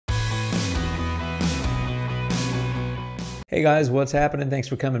Hey guys, what's happening? Thanks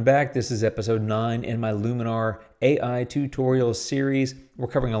for coming back. This is episode 9 in my Luminar AI tutorial series. We're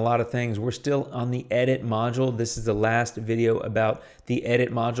covering a lot of things. We're still on the edit module. This is the last video about the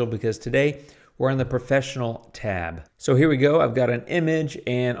edit module because today we're on the professional tab. So here we go. I've got an image,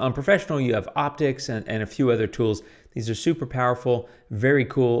 and on professional you have optics and a few other tools. These are super powerful, very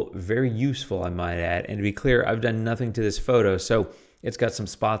cool, very useful, I might add. And to be clear, I've done nothing to this photo. So it's got some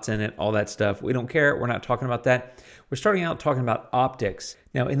spots in it, all that stuff. We don't care. We're not talking about that. We're starting out talking about optics.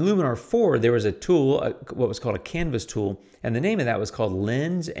 Now in Luminar 4, there was a tool, what was called a canvas tool, and the name of that was called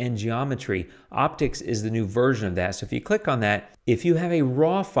Lens and Geometry. Optics is the new version of that. So if you click on that, if you have a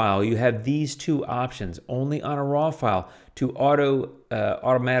RAW file, you have these two options, only on a RAW file, to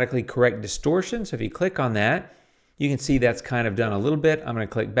automatically correct distortion. So if you click on that, you can see that's kind of done a little bit. I'm going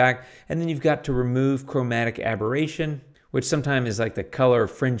to click back, and then you've got to remove chromatic aberration, which sometimes is like the color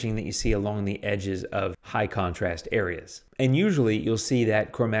fringing that you see along the edges of high contrast areas. And usually you'll see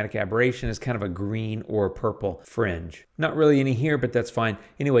that chromatic aberration is kind of a green or purple fringe. Not really any here, but that's fine.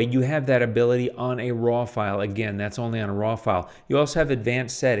 Anyway, you have that ability on a RAW file. Again, that's only on a RAW file. You also have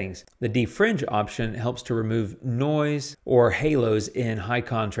advanced settings. The defringe option helps to remove noise or halos in high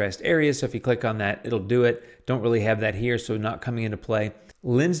contrast areas. So if you click on that, it'll do it. Don't really have that here, so not coming into play.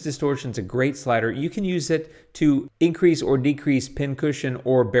 Lens distortion is a great slider. You can use it to increase or decrease pincushion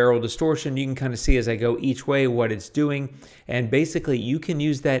or barrel distortion. You can kind of see as I go each way what it's doing. And basically you can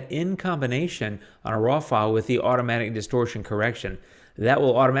use that in combination on a RAW file with the automatic distortion correction. That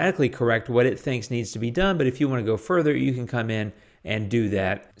will automatically correct what it thinks needs to be done, but if you want to go further, you can come in and do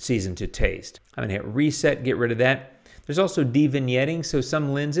that season to taste. I'm going to hit reset, get rid of that. There's also de-vignetting, so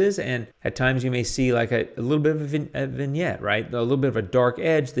some lenses, and at times you may see like a little bit of a vignette, right? A little bit of a dark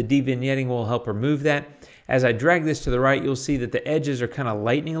edge. The de-vignetting will help remove that. As I drag this to the right, you'll see that the edges are kind of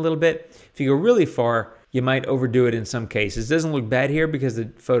lightening a little bit. If you go really far, you might overdo it in some cases. It doesn't look bad here because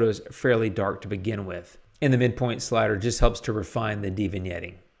the photo is fairly dark to begin with. And the midpoint slider just helps to refine the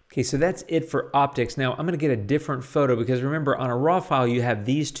de-vignetting. Okay, so that's it for optics. Now I'm going to get a different photo because remember on a RAW file you have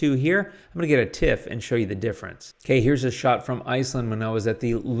these two here. I'm going to get a TIFF and show you the difference. Okay, here's a shot from Iceland when I was at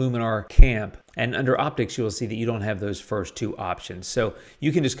the Luminar camp. And under optics you will see that you don't have those first two options. So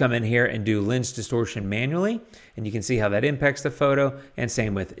you can just come in here and do lens distortion manually, and you can see how that impacts the photo, and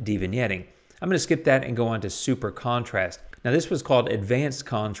same with de-vignetting. I'm going to skip that and go on to super contrast. Now this was called advanced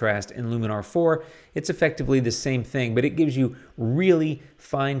contrast in Luminar 4. It's effectively the same thing, but it gives you really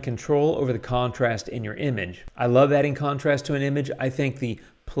fine control over the contrast in your image. I love adding contrast to an image. I think the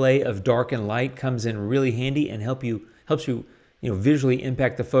play of dark and light comes in really handy and helps you visually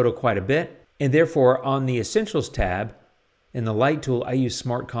impact the photo quite a bit. And therefore on the Essentials tab in the light tool, I use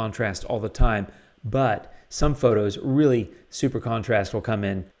smart contrast all the time, but some photos really super contrast will come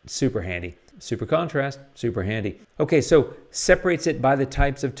in super handy. Super contrast, super handy. Okay, so separates it by the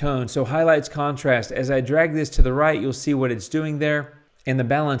types of tone. So highlights contrast. As I drag this to the right, you'll see what it's doing there. And the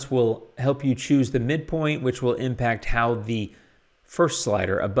balance will help you choose the midpoint, which will impact how the first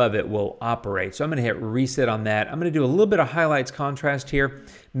slider above it will operate. So I'm gonna hit reset on that. I'm gonna do a little bit of highlights contrast here.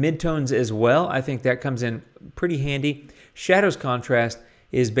 Midtones as well. I think that comes in pretty handy. Shadows contrast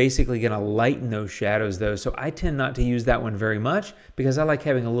is basically going to lighten those shadows though. So I tend not to use that one very much because I like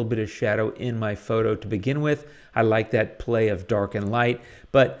having a little bit of shadow in my photo to begin with. I like that play of dark and light,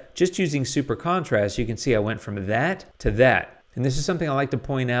 but just using super contrast, you can see I went from that to that. And this is something I like to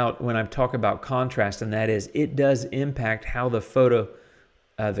point out when I talk about contrast, and that is it does impact how the photo,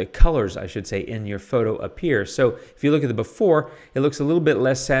 the colors, I should say, in your photo appear. So if you look at the before, it looks a little bit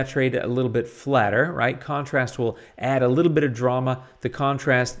less saturated, a little bit flatter, right? Contrast will add a little bit of drama. The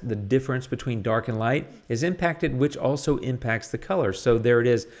contrast, the difference between dark and light is impacted, which also impacts the color. So there it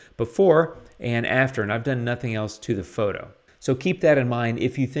is before and after, and I've done nothing else to the photo. So keep that in mind.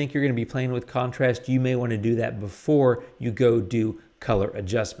 If you think you're going to be playing with contrast, you may want to do that before you go do color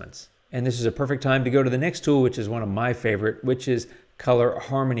adjustments. And this is a perfect time to go to the next tool, which is one of my favorite, which is color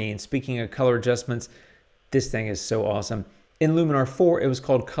harmony. And speaking of color adjustments, this thing is so awesome. In Luminar 4, it was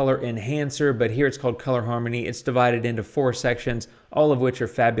called Color Enhancer, but here it's called Color Harmony. It's divided into 4 sections, all of which are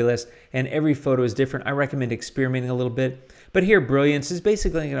fabulous, and every photo is different. I recommend experimenting a little bit. But here, Brilliance is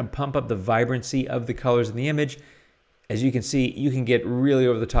basically going to pump up the vibrancy of the colors in the image. As you can see, you can get really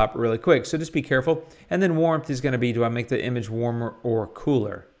over the top really quick, so just be careful. And then Warmth is going to be, do I make the image warmer or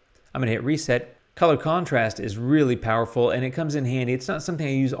cooler? I'm going to hit reset. Color contrast is really powerful and it comes in handy. It's not something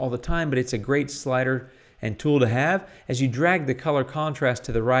I use all the time, but it's a great slider and tool to have. As you drag the color contrast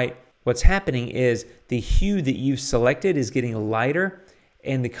to the right, what's happening is the hue that you've selected is getting lighter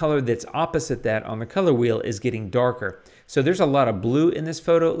and the color that's opposite that on the color wheel is getting darker. So there's a lot of blue in this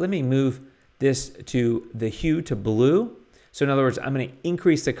photo. Let me move this to the hue to blue. So in other words, I'm going to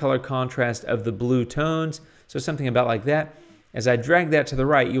increase the color contrast of the blue tones. So something about like that. As I drag that to the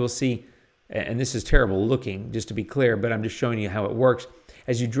right, you will see, and this is terrible looking, just to be clear, but I'm just showing you how it works.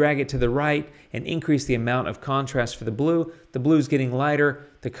 As you drag it to the right and increase the amount of contrast for the blue is getting lighter,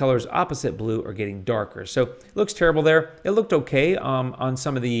 the colors opposite blue are getting darker. So it looks terrible there. It looked okay on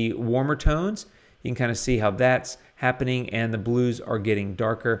some of the warmer tones. You can kind of see how that's happening, and the blues are getting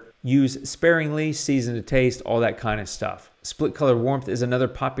darker. Use sparingly, season to taste, all that kind of stuff. Split color warmth is another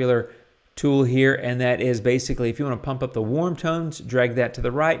popular tool here, and that is basically if you want to pump up the warm tones, drag that to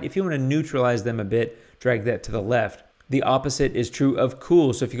the right. If you want to neutralize them a bit, drag that to the left. The opposite is true of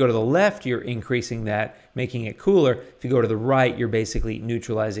cool. So if you go to the left, you're increasing that, making it cooler. If you go to the right, you're basically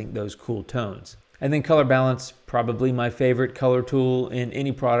neutralizing those cool tones. And then color balance, probably my favorite color tool in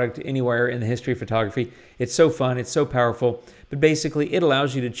any product, anywhere in the history of photography. It's so fun, it's so powerful, but basically it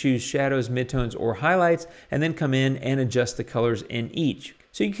allows you to choose shadows, midtones, or highlights, and then come in and adjust the colors in each.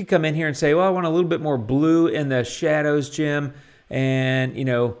 So you could come in here and say, well, I want a little bit more blue in the shadows, Jim, and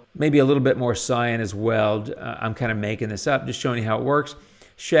maybe a little bit more cyan as well. I'm kind of making this up, just showing you how it works.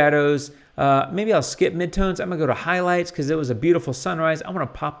 Shadows, maybe I'll skip midtones. I'm gonna go to highlights because it was a beautiful sunrise. I want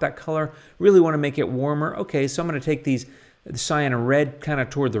to pop that color, really want to make it warmer. Okay, so I'm going to take the cyan and red kind of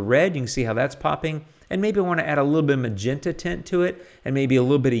toward the red. You can see how that's popping. And maybe I want to add a little bit of magenta tint to it, and maybe a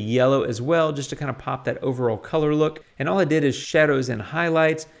little bit of yellow as well, just to kind of pop that overall color look. And all I did is shadows and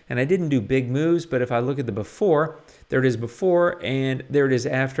highlights, and I didn't do big moves, but if I look at the before, there it is before, and there it is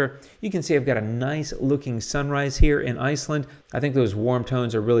after. You can see I've got a nice looking sunrise here in Iceland. I think those warm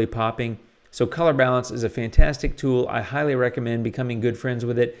tones are really popping. So color balance is a fantastic tool. I highly recommend becoming good friends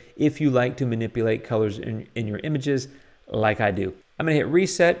with it if you like to manipulate colors in your images like I do. I'm gonna hit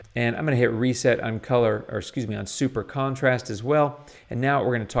reset, and I'm gonna hit reset on on super contrast as well. And now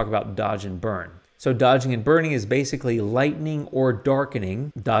we're gonna talk about dodge and burn. So dodging and burning is basically lightening or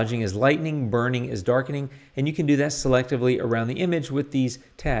darkening. Dodging is lightening, burning is darkening, and you can do that selectively around the image with these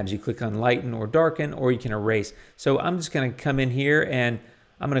tabs. You click on lighten or darken, or you can erase. So I'm just gonna come in here and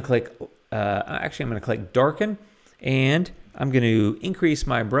I'm gonna click, I'm gonna click darken, and I'm gonna increase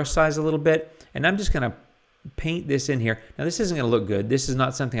my brush size a little bit, and I'm just gonna paint this in here. Now this isn't going to look good. This is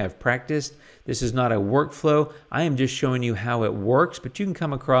not something I've practiced. This is not a workflow. I am just showing you how it works, but you can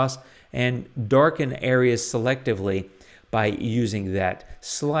come across and darken areas selectively by using that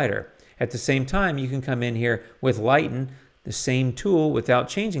slider. At the same time, you can come in here with lighten, the same tool, without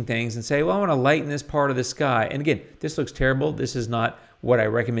changing things, and say, well, I want to lighten this part of the sky. And again, this looks terrible. This is not what I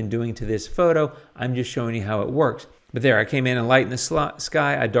recommend doing to this photo. I'm just showing you how it works. But there, I came in and lightened the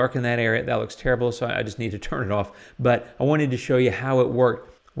sky. I darkened that area. That looks terrible, so I just need to turn it off. But I wanted to show you how it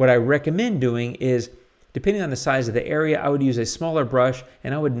worked. What I recommend doing is, depending on the size of the area, I would use a smaller brush,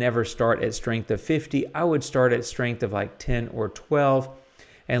 and I would never start at strength of 50. I would start at strength of like 10 or 12.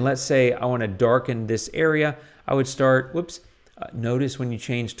 And let's say I want to darken this area. I would start, notice when you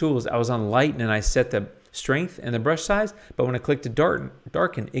change tools, I was on lighten and I set the strength and the brush size, but when I click to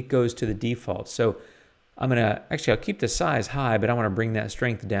darken, it goes to the default. So I'll keep the size high, but I want to bring that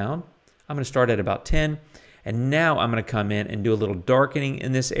strength down. I'm going to start at about 10, and now I'm going to come in and do a little darkening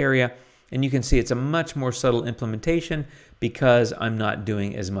in this area, and you can see it's a much more subtle implementation because I'm not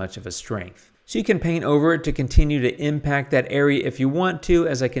doing as much of a strength. So you can paint over it to continue to impact that area if you want to.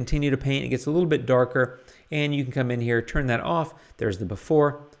 As I continue to paint, it gets a little bit darker, and you can come in here, turn that off. There's the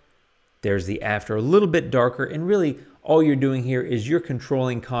before, there's the after, a little bit darker, and really all you're doing here is you're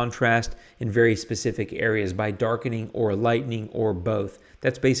controlling contrast in very specific areas by darkening or lightening or both.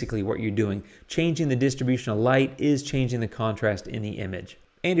 That's basically what you're doing. Changing the distribution of light is changing the contrast in the image.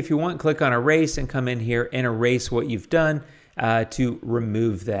 And if you want, click on erase and come in here and erase what you've done to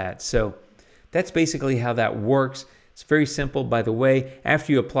remove that. So that's basically how that works. It's very simple, by the way.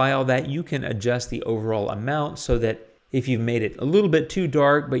 After you apply all that, you can adjust the overall amount so that if you've made it a little bit too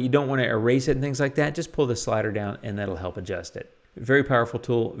dark, but you don't want to erase it and things like that, just pull the slider down and that'll help adjust it. Very powerful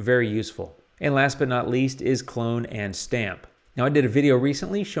tool, very useful. And last but not least is clone and stamp. Now I did a video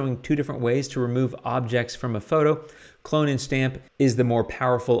recently showing two different ways to remove objects from a photo. Clone and stamp is the more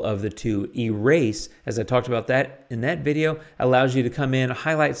powerful of the two. Erase, as I talked about that in that video, allows you to come in,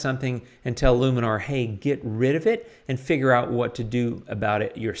 highlight something, and tell Luminar, hey, get rid of it, and figure out what to do about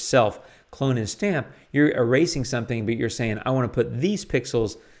it yourself. Clone and stamp, you're erasing something, but you're saying, I want to put these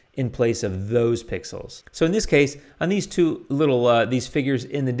pixels in place of those pixels. So in this case, on these two little, these figures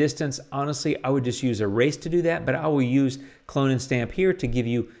in the distance, honestly, I would just use erase to do that, but I will use clone and stamp here to give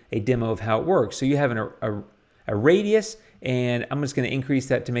you a demo of how it works. So you have a radius and I'm just going to increase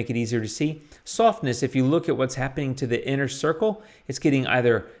that to make it easier to see. Softness, if you look at what's happening to the inner circle, it's getting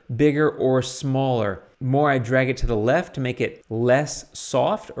either bigger or smaller. The more I drag it to the left to make it less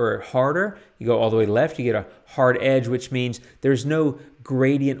soft or harder, you go all the way left, you get a hard edge, which means there's no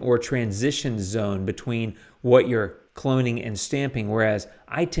gradient or transition zone between what you're cloning and stamping, whereas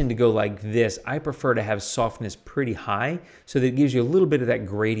I tend to go like this. I prefer to have softness pretty high so that it gives you a little bit of that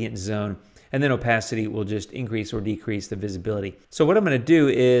gradient zone, and then opacity will just increase or decrease the visibility. So what I'm going to do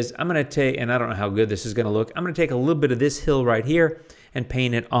is I'm going to take, and I don't know how good this is going to look, I'm going to take a little bit of this hill right here and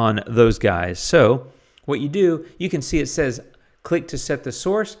paint it on those guys. So what you do, you can see it says click to set the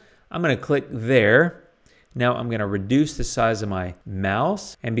source. I'm going to click there. Now I'm going to reduce the size of my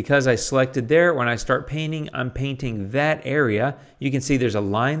mouse, and because I selected there, when I start painting, I'm painting that area. You can see there's a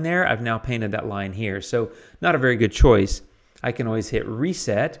line there. I've now painted that line here, so not a very good choice. I can always hit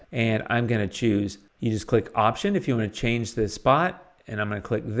reset, and I'm going to choose, you just click option if you want to change the spot, and I'm going to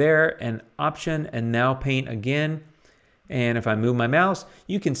click there and option, and now paint again. And if I move my mouse,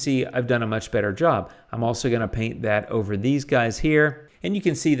 you can see I've done a much better job. I'm also going to paint that over these guys here. And you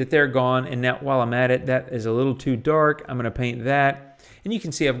can see that they're gone. And now while I'm at it, that is a little too dark. I'm going to paint that. And you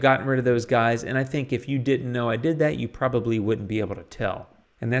can see I've gotten rid of those guys. And I think if you didn't know I did that, you probably wouldn't be able to tell.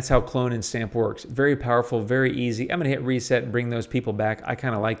 And that's how clone and stamp works. Very powerful, very easy. I'm going to hit reset and bring those people back. I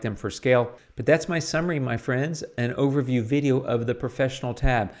kind of like them for scale. But that's my summary, my friends, an overview video of the professional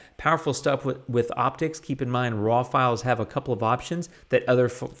tab. Powerful stuff with optics. Keep in mind, raw files have a couple of options that other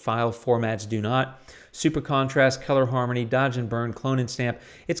file formats do not. Super contrast, color harmony, dodge and burn, clone and stamp.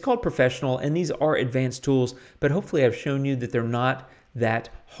 It's called professional, and these are advanced tools, but hopefully I've shown you that they're not that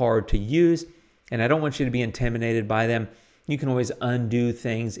hard to use, and I don't want you to be intimidated by them. You can always undo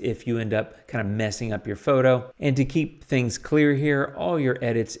things if you end up kind of messing up your photo. And to keep things clear here, all your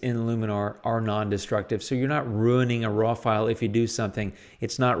edits in Luminar are non-destructive, so you're not ruining a raw file if you do something.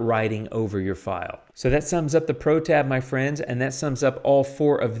 It's not writing over your file. So that sums up the Pro tab, my friends, and that sums up all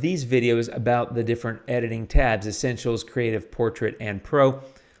 4 of these videos about the different editing tabs: Essentials, Creative, Portrait, and Pro.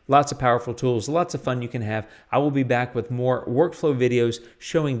 Lots of powerful tools, lots of fun you can have. I will be back with more workflow videos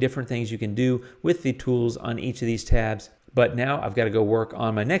showing different things you can do with the tools on each of these tabs. But now I've got to go work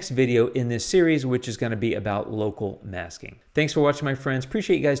on my next video in this series, which is going to be about local masking. Thanks for watching, my friends.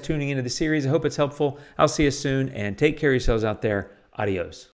 Appreciate you guys tuning into the series. I hope it's helpful. I'll see you soon, and take care of yourselves out there. Adios.